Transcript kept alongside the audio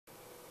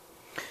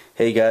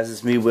Hey guys,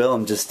 it's me, Will.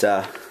 I'm just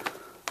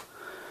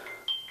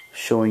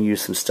showing you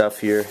some stuff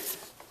here,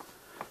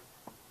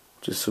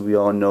 just so we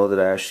all know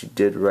that I actually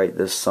did write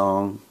this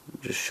song.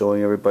 I'm just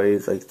showing everybody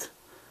like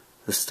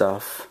the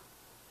stuff,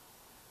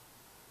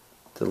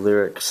 the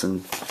lyrics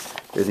and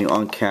everything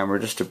on camera,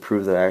 just to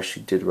prove that I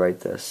actually did write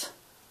this.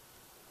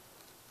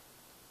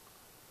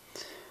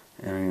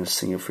 And I'm going to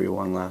sing it for you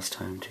one last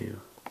time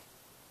too.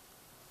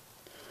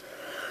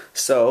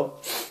 So,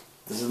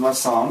 this is my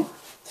song.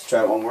 Let's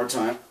try it one more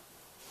time.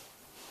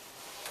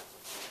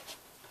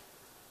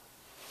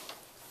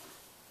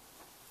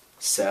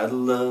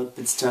 Saddle up,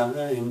 it's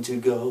time to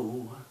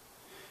go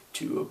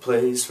to a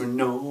place where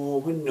no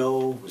one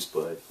knows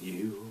but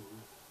you.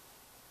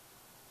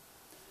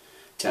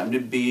 Time to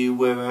be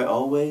where I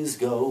always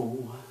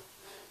go,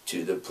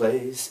 to the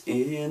place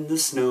in the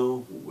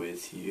snow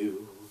with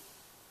you.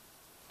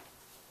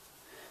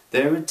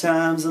 There are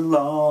times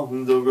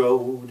along the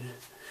road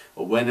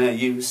when I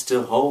used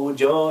to hold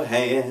your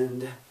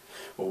hand,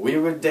 we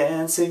were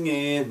dancing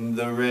in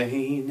the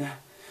rain.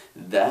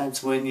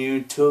 That's when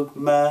you took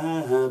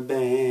my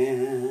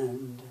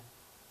band.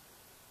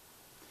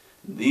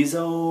 These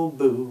old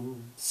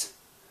boots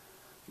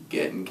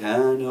getting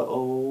kinda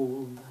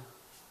old.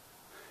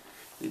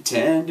 They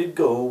tend to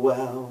go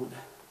out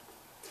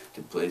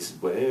to places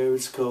where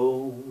it's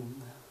cold,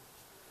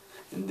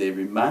 and they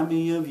remind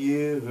me of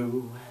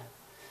you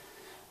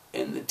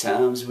and the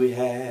times we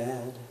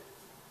had.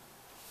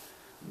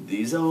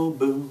 These old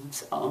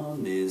boots are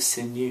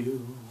missing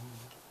you.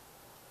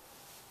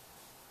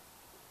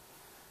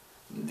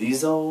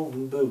 These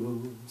old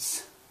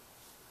boots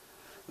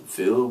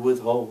filled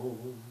with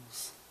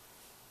holes,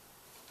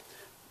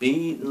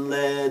 beaten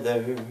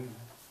leather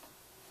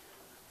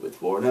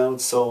with worn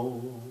out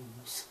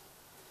soles,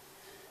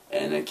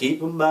 and I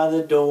keep them by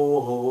the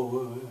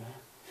door,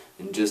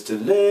 and just to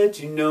let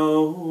you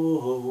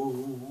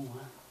know,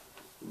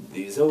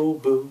 these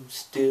old boots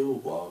still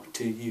walk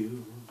to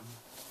you.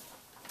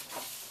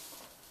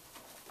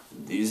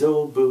 These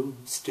old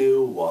boots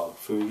still walk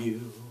for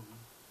you.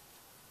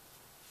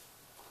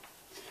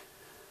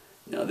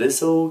 Now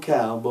this old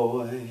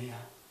cowboy,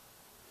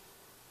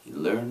 he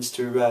learns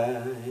to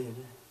ride,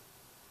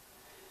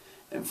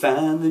 and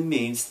finally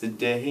meets the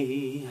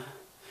day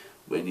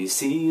when he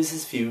sees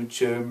his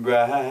future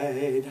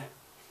bride.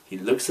 He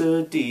looks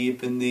her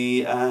deep in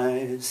the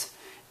eyes,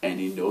 and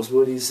he knows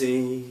what he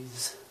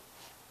sees: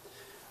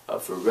 a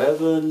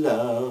forever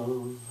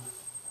love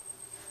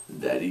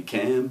that he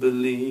can't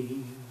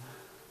believe.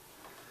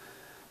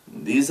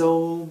 These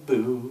old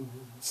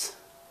boots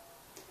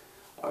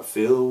are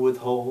filled with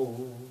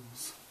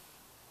holes,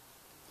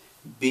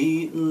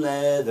 beaten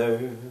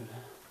leather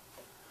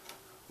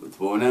with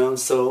worn out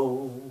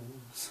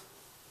soles,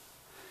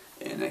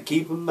 and I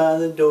keep them by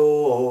the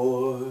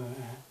door,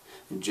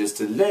 just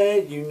to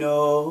let you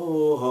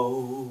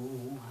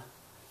know,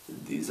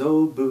 these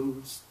old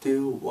boots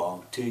still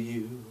walk to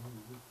you.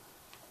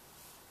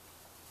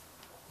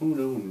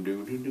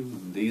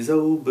 These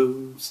old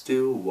boots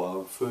still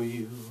walk for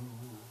you.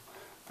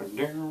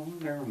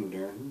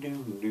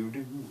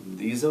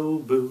 These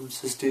old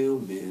boots are still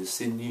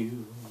missing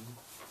you.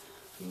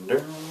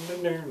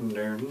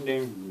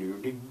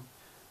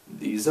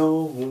 These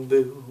old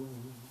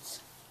boots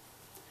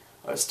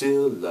are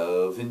still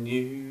loving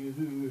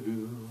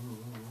you.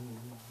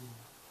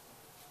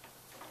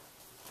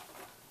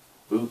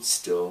 Boots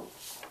still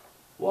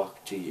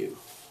walk to you,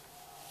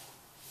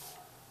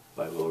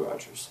 by Will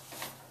Rogers.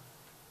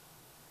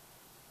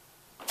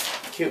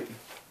 Cute.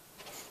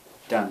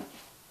 Done.